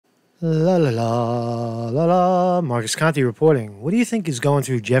La la la la la. Marcus Conte reporting. What do you think is going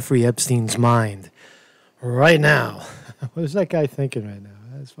through Jeffrey Epstein's mind right now? What is that guy thinking right now?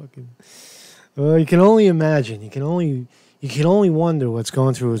 That's fucking. Well, you can only imagine. You can only wonder what's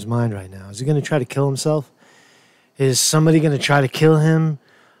going through his mind right now. Is he going to try to kill himself? Is somebody going to try to kill him?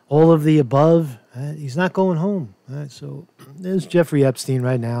 All of the above. He's not going home. So there's Jeffrey Epstein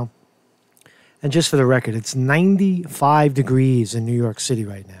right now. And just for the record, it's 95 degrees in New York City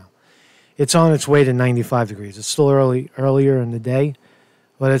right now. It's on its way to 95 degrees. It's still earlier in the day,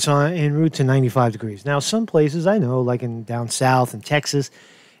 but it's en route to 95 degrees. Now, some places I know, like down south in Texas,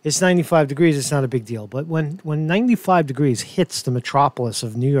 it's 95 degrees. It's not a big deal. But when 95 degrees hits the metropolis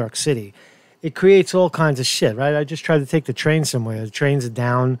of New York City, it creates all kinds of shit, right? I just tried to take the train somewhere. The trains are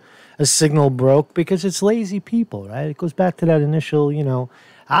down. A signal broke because it's lazy people, right? It goes back to that initial,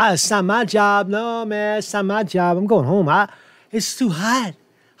 it's not my job. No, man, it's not my job. I'm going home. It's too hot.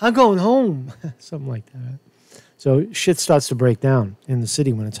 I'm going home. Something like that. Right? So shit starts to break down in the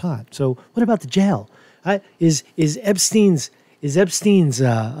city when it's hot. So what about the jail? Is Epstein's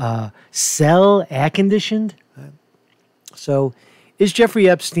cell air conditioned? So is Jeffrey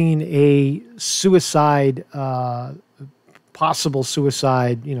Epstein a suicide, possible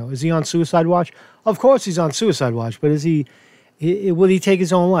suicide? Is he on suicide watch? Of course he's on suicide watch, but will he take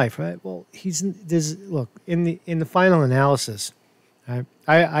his own life? Right? Well, look in the final analysis.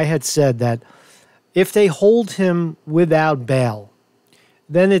 I had said that if they hold him without bail,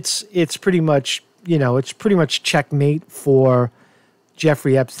 then it's pretty much checkmate for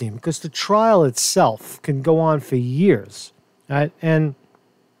Jeffrey Epstein, because the trial itself can go on for years, right? And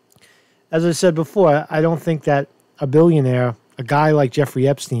as I said before, I don't think that a billionaire, a guy like Jeffrey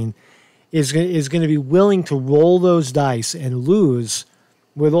Epstein, is going to be willing to roll those dice and lose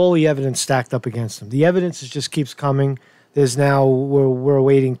with all the evidence stacked up against him. The evidence just keeps coming. We're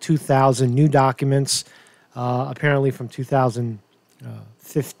awaiting 2,000 new documents, apparently from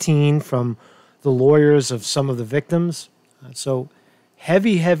 2015, from the lawyers of some of the victims. So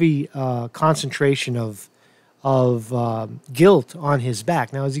heavy concentration of guilt on his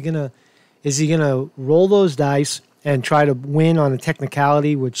back. Now, is he gonna roll those dice and try to win on a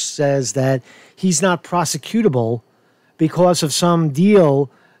technicality which says that he's not prosecutable because of some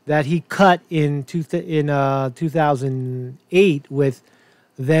deal that he cut in 2008 with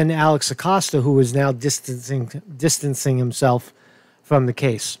then Alex Acosta, who is now distancing himself from the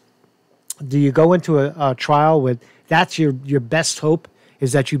case? Do you go into a trial with that's your best hope,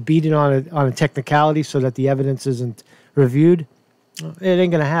 is that you beat it on a technicality so that the evidence isn't reviewed? It ain't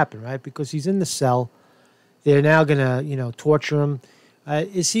going to happen, right? Because he's in the cell. They're now going to torture him.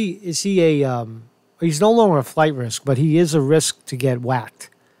 He's no longer a flight risk, but he is a risk to get whacked.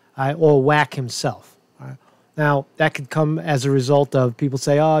 Or whack himself. Right? Now, that could come as a result of people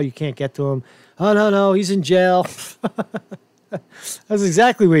say, oh, you can't get to him. Oh, no, he's in jail. That's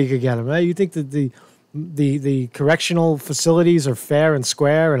exactly where you could get him, right? You think that the correctional facilities are fair and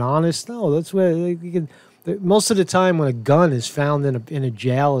square and honest? No, that's where you can. Most of the time when a gun is found in a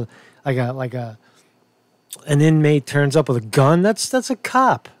jail, an inmate turns up with a gun, that's a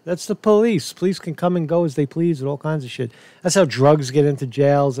cop. That's the police. Police can come and go as they please with all kinds of shit. That's how drugs get into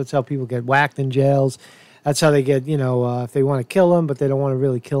jails. That's how people get whacked in jails. That's how they get, if they want to kill them, but they don't want to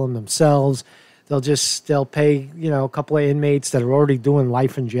really kill them themselves, they'll pay, a couple of inmates that are already doing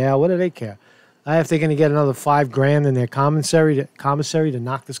life in jail. What do they care? If they're going to get another $5,000 in their commissary to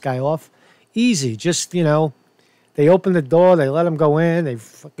knock this guy off, easy. Just, they open the door, they let him go in, they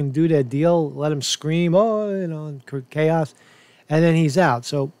fucking do their deal, let him scream, chaos, and then he's out.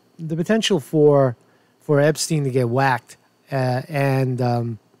 So the potential for Epstein to get whacked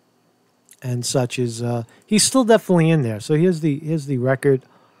and such is he's still definitely in there. So here's the record: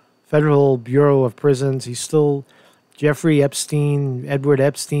 Federal Bureau of Prisons. He's still Jeffrey Epstein, Edward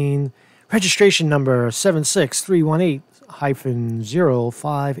Epstein, registration number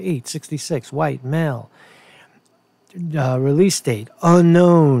 76318-05866, white male. Release date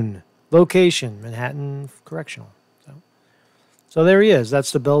unknown. Location Manhattan Correctional. So there he is.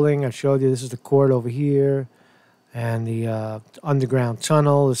 That's the building I showed you. This is the court over here, and the underground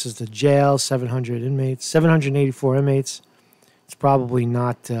tunnel. This is the jail. 784 inmates. It's probably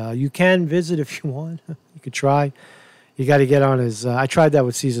not. You can visit if you want. You could try. You got to get on his. I tried that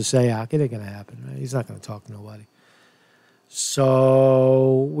with Caesar Sayoc. It ain't gonna happen. Right? He's not gonna talk to nobody.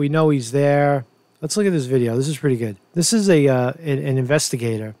 So we know he's there. Let's look at this video. This is pretty good. This is an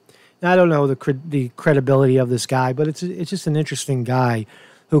investigator. Now, I don't know the credibility of this guy, but it's just an interesting guy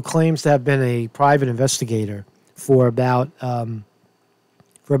who claims to have been a private investigator for about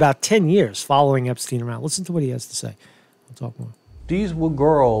 10 years, following Epstein around. Listen to what he has to say. We'll talk more. These were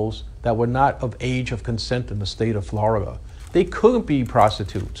girls that were not of age of consent in the state of Florida. They couldn't be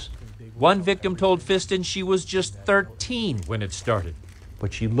prostitutes. One victim told Fiston she was just 13 when it started.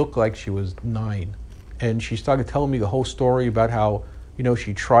 But she looked like she was 9. And she started telling me the whole story about how, you know,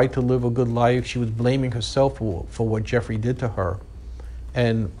 she tried to live a good life. She was blaming herself for what Jeffrey did to her.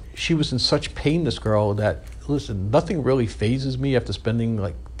 And she was in such pain, this girl, that, listen, nothing really phases me after spending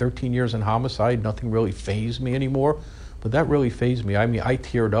like 13 years in homicide. Nothing really fazed me anymore. But that really fazed me. I mean, I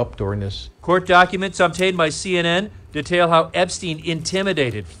teared up during this. Court documents obtained by CNN detail how Epstein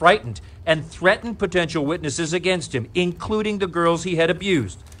intimidated, frightened, and threatened potential witnesses against him, including the girls he had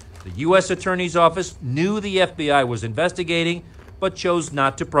abused. The U.S. Attorney's Office knew the FBI was investigating, but chose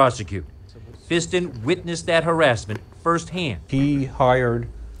not to prosecute. Fiston witnessed that harassment firsthand. He hired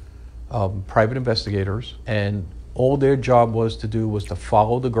private investigators, and all their job was to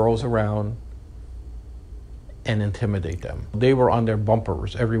follow the girls around and intimidate them. They were on their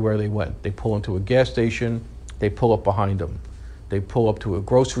bumpers everywhere they went. They pull into a gas station, they pull up behind them. They pull up to a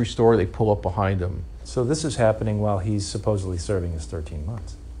grocery store, they pull up behind them. So this is happening while he's supposedly serving his 13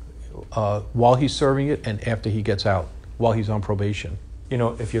 months? While he's serving it and after he gets out, while he's on probation. You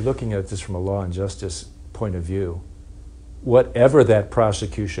know, if you're looking at this from a law and justice point of view, whatever that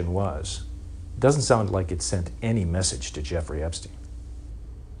prosecution was, doesn't sound like it sent any message to Jeffrey Epstein.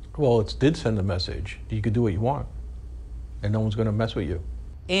 Well, it did send a message. You could do what you want, and no one's going to mess with you.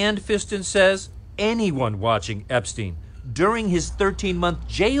 And Fiston says anyone watching Epstein during his 13-month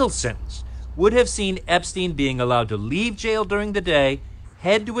jail sentence would have seen Epstein being allowed to leave jail during the day,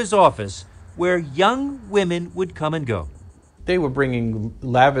 head to his office, where young women would come and go. They were bringing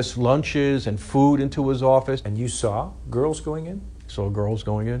lavish lunches and food into his office. And you saw girls going in? Saw girls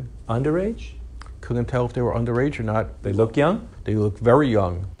going in. Underage? Couldn't tell if they were underage or not. They look young? They look very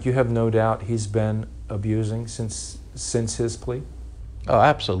young. You have no doubt he's been abusing since his plea? Oh,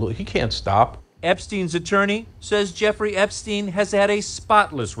 absolutely. He can't stop. Epstein's attorney says Jeffrey Epstein has had a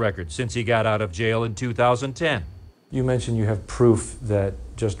spotless record since he got out of jail in 2010. You mentioned you have proof that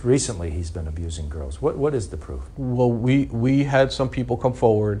just recently he's been abusing girls. What is the proof? Well, we had some people come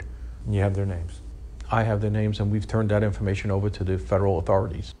forward. And you have their names? I have their names, and we've turned that information over to the federal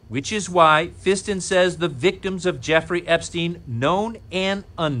authorities. Which is why Fiston says the victims of Jeffrey Epstein, known and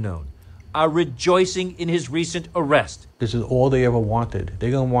unknown, are rejoicing in his recent arrest. This is all they ever wanted. They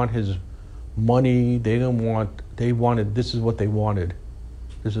didn't want his money. This is what they wanted.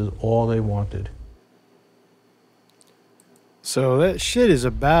 This is all they wanted. So that shit is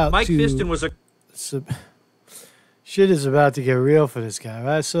about Mike to... Fiston was a... Shit is about to get real for this guy,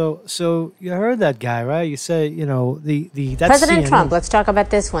 right? So you heard that guy, right? You said, you know, that's President CNN. Trump, let's talk about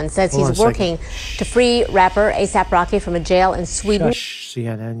this one, says he's working to free rapper A$AP Rocky from a jail in Sweden. Shush,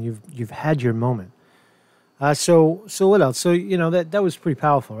 CNN, you've had your moment. So what else? So, you know, that was pretty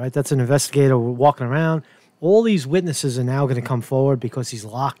powerful, right? That's an investigator walking around. All these witnesses are now going to come forward because he's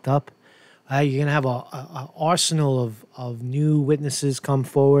locked up. You're going to have a arsenal of new witnesses come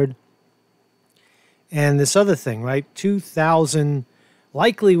forward. And this other thing, right? 2,000,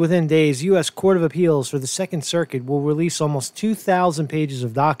 likely within days, U.S. Court of Appeals for the Second Circuit will release almost 2,000 pages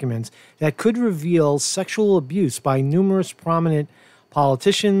of documents that could reveal sexual abuse by numerous prominent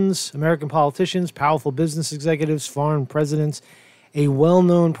politicians, American politicians, powerful business executives, foreign presidents, a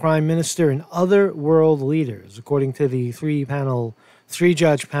well-known prime minister, and other world leaders, according to the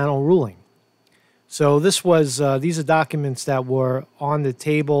three-judge panel ruling. So this was these are documents that were on the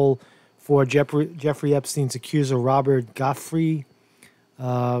table for Jeffrey Epstein's accuser, Robert Goffrey,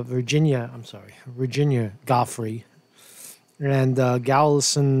 Virginia Goffrey, and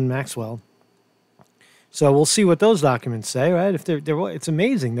Gallison Maxwell. So we'll see what those documents say, right? If it's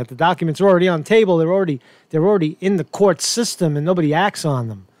amazing that the documents are already on the table. They're already in the court system, and nobody acts on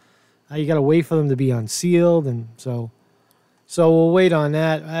them. You got to wait for them to be unsealed, and so we'll wait on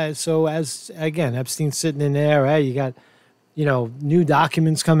that. So as again, Epstein's sitting in there, right? You got, you know, new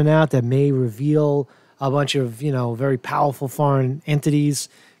documents coming out that may reveal a bunch of, you know, very powerful foreign entities.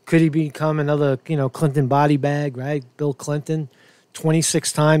 Could he become another, you know, Clinton body bag, right? Bill Clinton,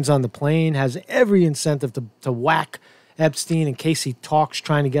 26 times on the plane, has every incentive to whack Epstein in case he talks,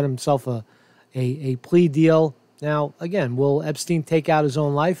 trying to get himself a plea deal. Now, again, will Epstein take out his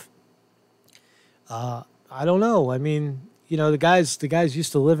own life? I don't know. I mean, you know, the guy's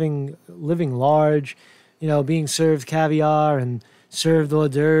used to living large, you know, being served caviar and served hors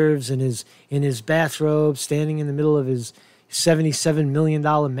d'oeuvres in his bathrobe, standing in the middle of his $77 million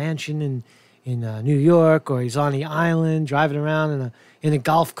mansion in New York, or he's on the island driving around in a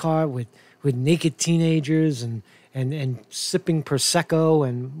golf cart with naked teenagers and sipping Prosecco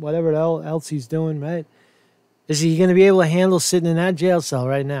and whatever else he's doing, right? Is he going to be able to handle sitting in that jail cell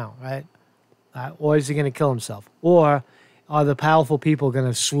right now, right? Or is he going to kill himself? Or are the powerful people going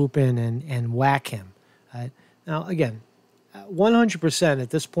to swoop in and whack him? Right? Now, again, 100% at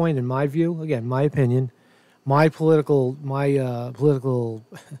this point, in my view, again, my opinion, my political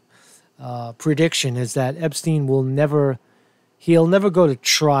prediction is that Epstein will never, he'll never go to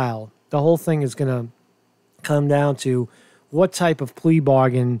trial. The whole thing is going to come down to what type of plea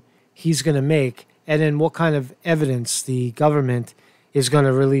bargain he's going to make, and then what kind of evidence the government is going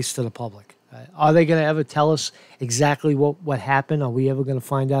to release to the public. Are they going to ever tell us exactly what happened? Are we ever going to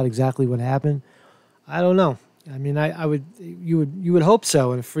find out exactly what happened? I don't know. I mean, you would hope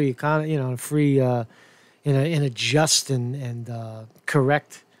so in a free economy, in a free, in a just and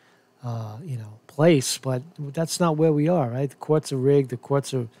correct, place. But that's not where we are, right? The courts are rigged. The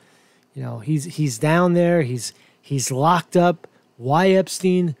courts are, he's down there. He's locked up. Why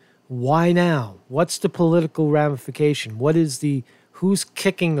Epstein? Why now? What's the political ramification? What is who's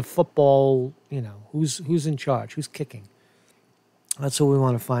kicking the football? Who's in charge? Who's kicking? That's what we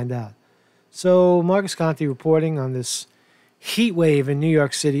want to find out. So Marcus Conte reporting on this heat wave in New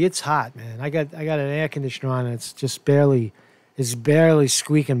York City. It's hot, man. I got an air conditioner on, and it's just barely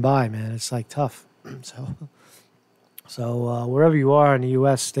squeaking by, man. It's like tough. So wherever you are in the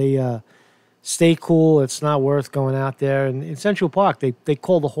U.S., stay cool. It's not worth going out there. And in Central Park, they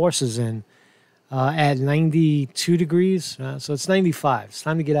call the horses in at 92 degrees. So it's 95. It's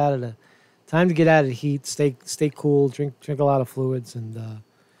time to get out of the heat. Stay cool. Drink a lot of fluids and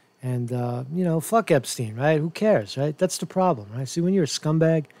fuck Epstein, right? Who cares, right? That's the problem, right? See, when you're a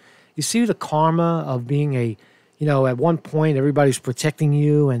scumbag, you see the karma of being at one point everybody's protecting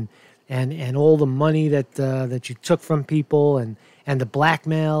you and all the money that you took from people and the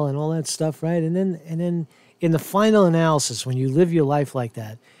blackmail and all that stuff, right? And then in the final analysis, when you live your life like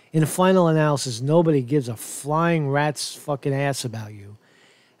that, in the final analysis, nobody gives a flying rat's fucking ass about you.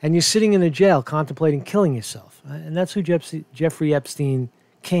 And you're sitting in a jail contemplating killing yourself. Right? And that's who Jeffrey Epstein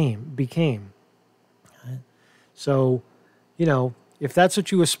became. Right? So, if that's what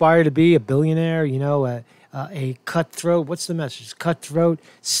you aspire to be, a billionaire, a cutthroat, what's the message? Cutthroat,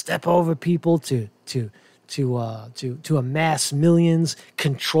 step over people to amass millions,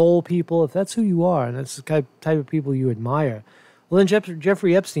 control people. If that's who you are, and that's the type of people you admire, well, then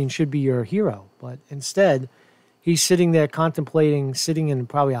Jeffrey Epstein should be your hero. But instead, he's sitting there contemplating, sitting in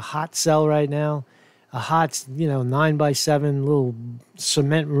probably a hot cell right now, a hot, 9x7 little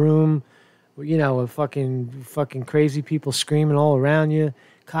cement room, with fucking crazy people screaming all around you,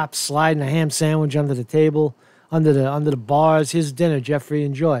 cops sliding a ham sandwich under the table, under the bars. Here's dinner, Jeffrey,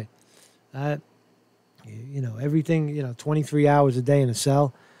 enjoy. Everything, 23 hours a day in a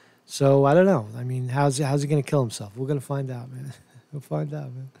cell. So I don't know. I mean, how's he going to kill himself? We're going to find out, man. We'll find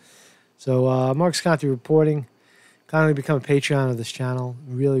out, man. So Marcus Conte reporting. Kindly become a Patreon of this channel.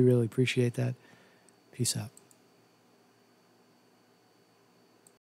 Really, really appreciate that. Peace out.